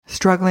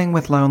Struggling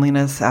with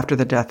loneliness after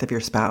the death of your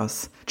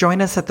spouse?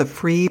 Join us at the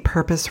free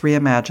Purpose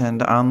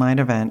Reimagined online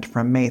event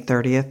from May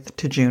 30th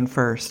to June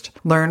 1st.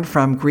 Learn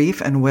from grief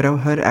and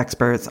widowhood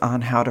experts on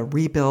how to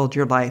rebuild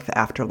your life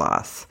after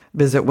loss.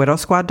 Visit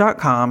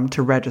widowsquad.com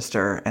to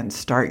register and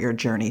start your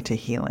journey to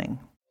healing.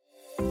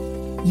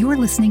 You are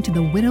listening to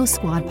the Widow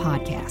Squad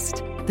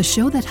podcast, the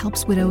show that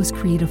helps widows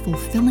create a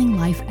fulfilling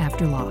life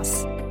after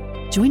loss.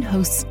 Join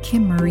hosts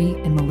Kim Murray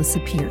and Melissa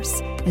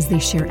Pierce as they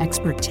share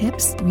expert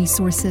tips,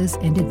 resources,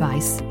 and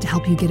advice to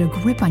help you get a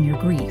grip on your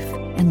grief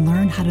and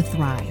learn how to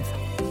thrive.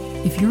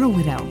 If you're a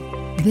widow,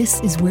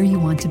 this is where you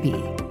want to be.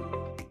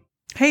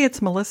 Hey,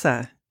 it's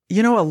Melissa.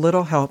 You know, a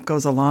little help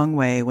goes a long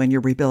way when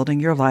you're rebuilding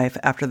your life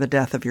after the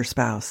death of your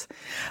spouse.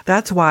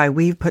 That's why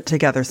we've put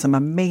together some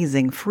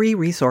amazing free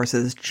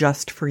resources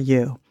just for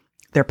you.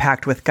 They're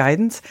packed with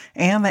guidance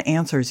and the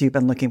answers you've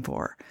been looking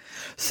for.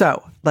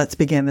 So let's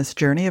begin this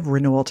journey of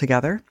renewal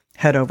together.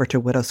 Head over to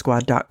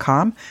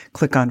widowsquad.com,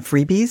 click on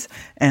freebies,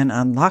 and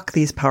unlock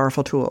these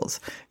powerful tools.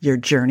 Your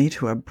journey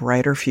to a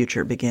brighter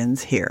future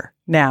begins here.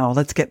 Now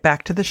let's get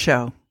back to the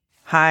show.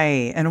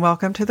 Hi, and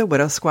welcome to the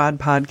Widow Squad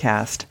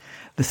podcast.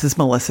 This is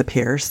Melissa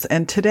Pierce,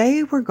 and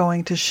today we're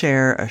going to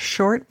share a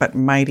short but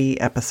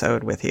mighty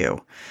episode with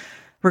you.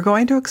 We're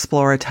going to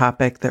explore a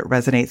topic that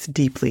resonates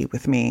deeply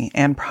with me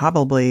and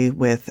probably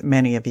with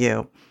many of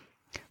you.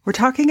 We're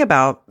talking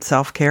about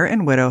self-care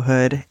and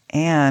widowhood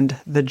and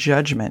the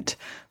judgment,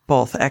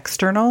 both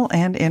external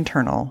and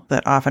internal,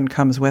 that often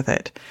comes with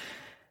it.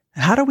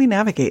 How do we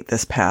navigate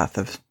this path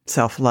of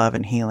self-love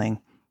and healing,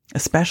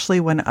 especially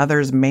when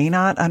others may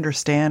not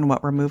understand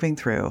what we're moving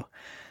through?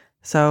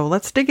 So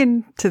let's dig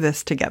into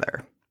this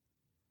together.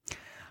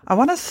 I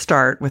want to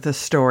start with a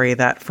story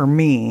that, for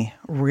me,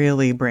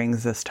 really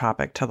brings this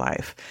topic to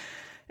life.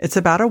 It's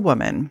about a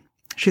woman.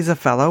 She's a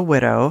fellow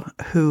widow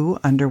who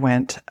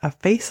underwent a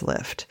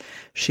facelift.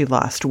 She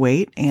lost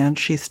weight and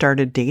she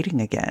started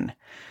dating again.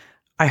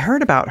 I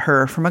heard about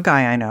her from a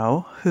guy I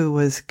know who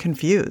was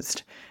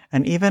confused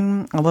and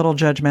even a little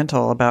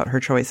judgmental about her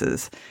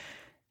choices.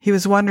 He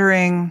was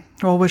wondering,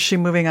 was she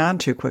moving on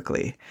too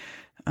quickly?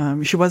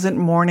 She wasn't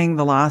mourning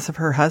the loss of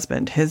her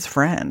husband, his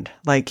friend,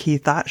 like he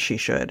thought she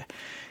should.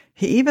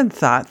 He even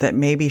thought that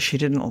maybe she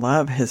didn't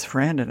love his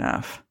friend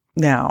enough.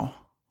 Now,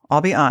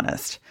 I'll be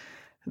honest.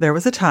 There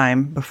was a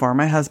time before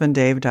my husband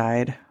Dave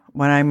died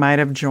when I might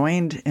have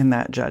joined in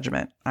that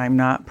judgment. I'm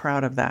not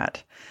proud of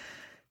that.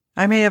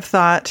 I may have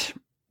thought,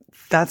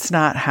 that's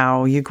not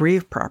how you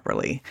grieve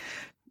properly.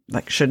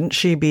 Like, shouldn't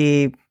she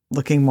be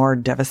looking more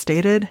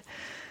devastated?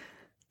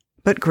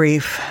 But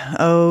grief,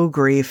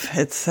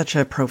 it's such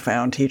a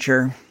profound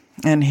teacher.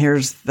 And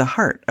here's the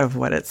heart of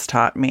what it's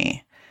taught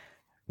me.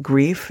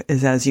 Grief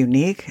is as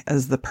unique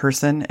as the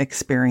person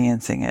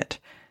experiencing it.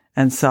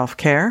 And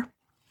self-care,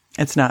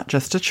 it's not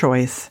just a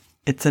choice,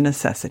 it's a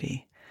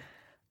necessity.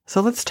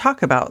 So let's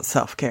talk about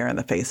self-care in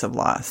the face of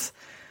loss.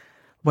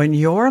 When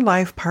your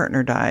life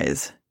partner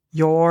dies,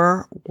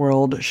 your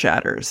world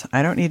shatters.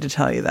 I don't need to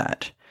tell you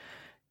that.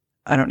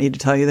 I don't need to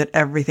tell you that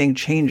everything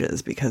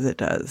changes, because it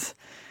does.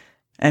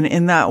 And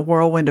in that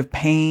whirlwind of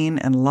pain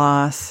and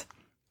loss,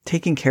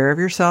 taking care of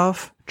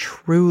yourself,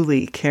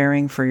 truly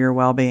caring for your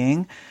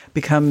well-being,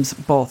 becomes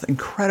both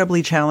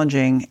incredibly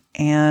challenging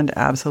and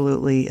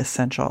absolutely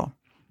essential.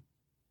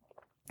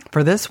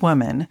 For this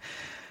woman,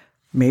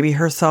 maybe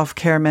her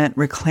self-care meant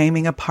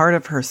reclaiming a part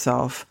of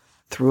herself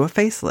through a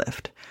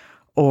facelift,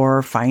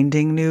 or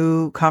finding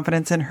new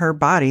confidence in her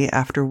body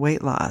after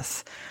weight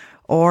loss,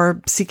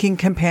 or seeking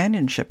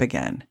companionship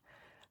again.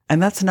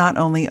 And that's not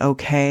only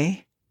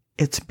okay,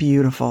 it's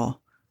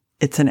beautiful.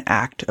 It's an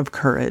act of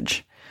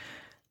courage.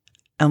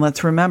 And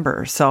let's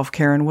remember,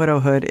 self-care and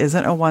widowhood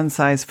isn't a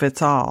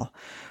one-size-fits-all.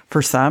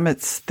 For some,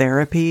 it's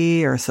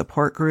therapy or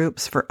support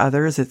groups. For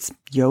others, it's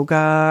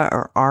yoga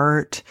or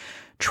art,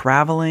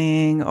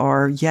 traveling,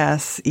 or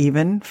yes,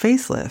 even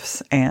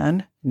facelifts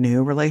and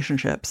new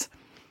relationships.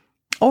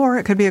 Or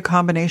it could be a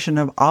combination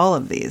of all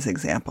of these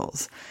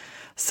examples.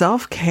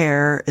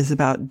 Self-care is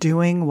about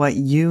doing what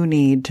you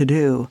need to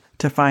do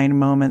to find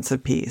moments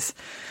of peace,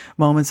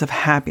 moments of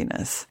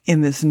happiness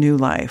in this new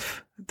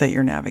life that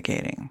you're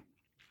navigating.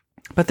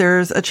 But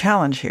there's a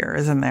challenge here,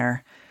 isn't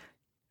there?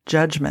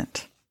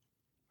 Judgment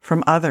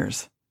from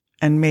others,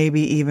 and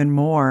maybe even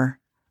more,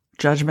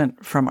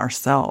 judgment from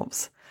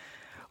ourselves.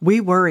 We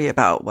worry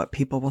about what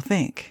people will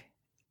think.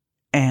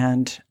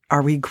 And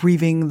are we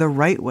grieving the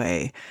right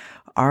way?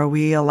 Are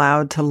we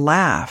allowed to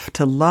laugh,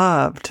 to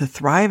love, to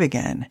thrive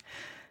again?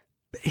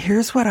 But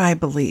here's what I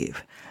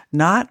believe.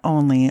 Not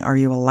only are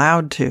you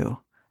allowed to,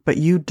 but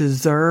you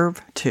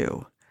deserve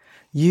to.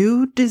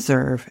 You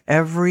deserve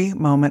every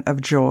moment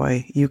of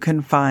joy you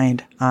can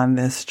find on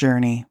this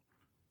journey.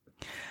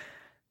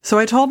 So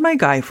I told my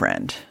guy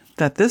friend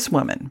that this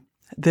woman,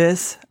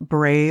 this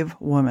brave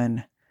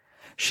woman,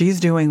 she's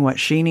doing what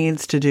she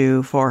needs to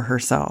do for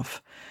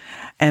herself.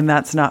 And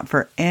that's not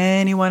for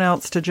anyone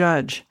else to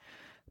judge.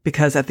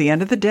 Because at the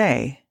end of the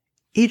day,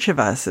 each of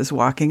us is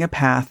walking a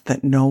path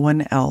that no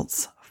one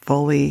else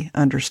fully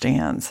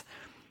understands.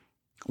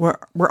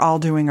 We're all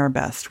doing our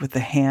best with the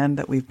hand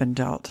that we've been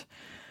dealt.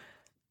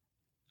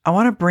 I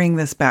want to bring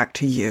this back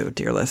to you,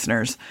 dear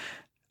listeners.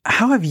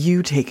 How have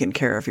you taken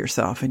care of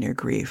yourself in your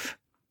grief?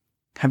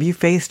 Have you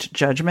faced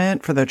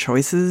judgment for the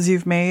choices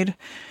you've made?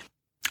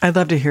 I'd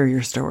love to hear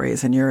your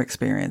stories and your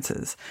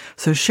experiences.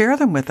 So share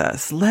them with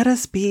us. Let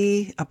us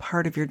be a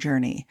part of your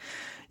journey.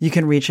 You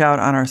can reach out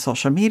on our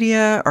social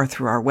media or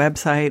through our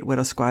website,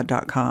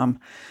 widowsquad.com.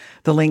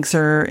 The links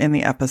are in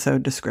the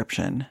episode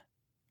description.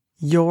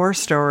 Your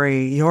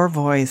story, your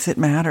voice, it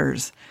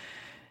matters.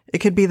 It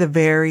could be the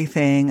very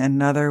thing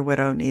another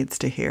widow needs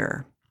to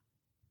hear.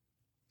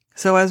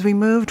 So as we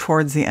move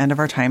towards the end of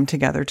our time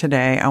together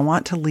today, I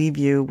want to leave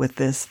you with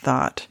this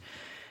thought.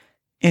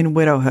 In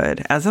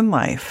widowhood, as in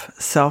life,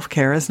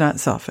 self-care is not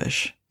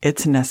selfish.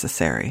 It's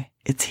necessary.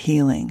 It's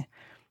healing.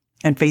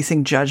 And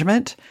facing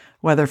judgment,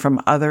 whether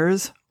from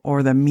others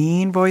or the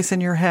mean voice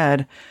in your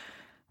head,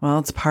 well,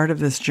 it's part of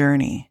this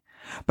journey.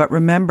 But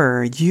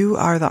remember, you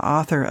are the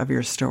author of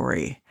your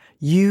story.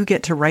 You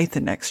get to write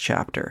the next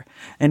chapter.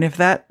 And if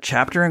that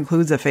chapter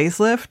includes a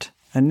facelift,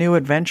 a new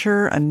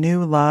adventure, a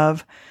new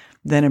love,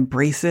 then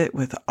embrace it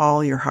with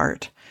all your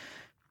heart.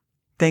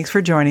 Thanks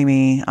for joining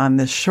me on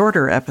this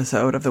shorter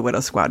episode of the Widow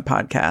Squad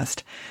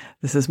podcast.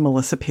 This is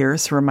Melissa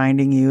Pierce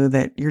reminding you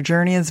that your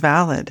journey is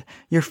valid,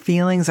 your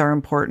feelings are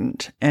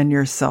important, and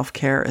your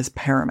self-care is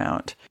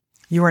paramount.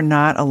 You are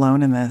not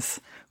alone in this.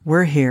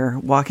 We're here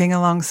walking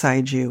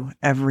alongside you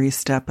every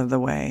step of the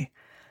way.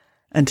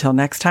 Until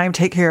next time,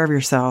 take care of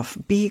yourself,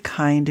 be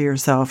kind to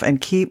yourself, and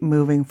keep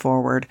moving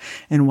forward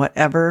in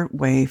whatever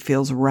way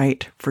feels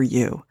right for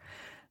you.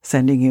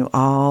 Sending you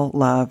all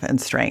love and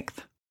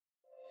strength.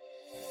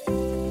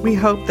 We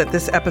hope that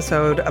this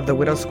episode of the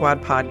Widow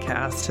Squad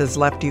podcast has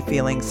left you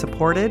feeling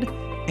supported,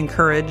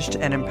 encouraged,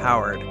 and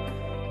empowered.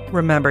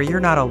 Remember, you're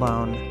not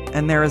alone,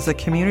 and there is a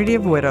community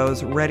of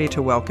widows ready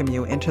to welcome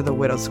you into the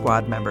Widow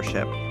Squad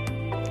membership.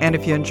 And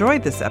if you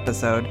enjoyed this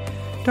episode,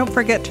 don't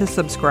forget to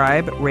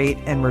subscribe, rate,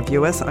 and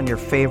review us on your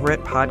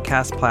favorite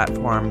podcast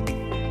platform.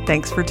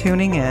 Thanks for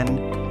tuning in.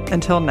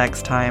 Until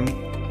next time,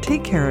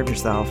 take care of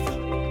yourself.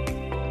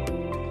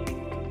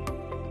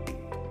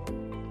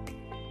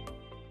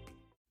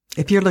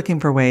 If you're looking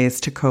for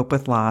ways to cope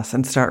with loss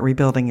and start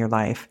rebuilding your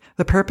life,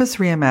 the Purpose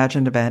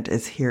Reimagined event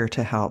is here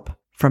to help.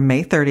 From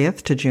May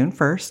 30th to June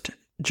 1st,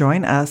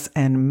 join us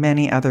and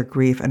many other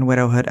grief and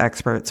widowhood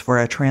experts for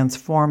a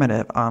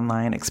transformative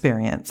online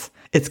experience.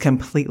 It's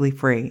completely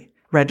free.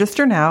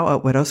 Register now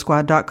at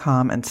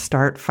widowsquad.com and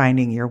start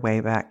finding your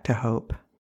way back to hope.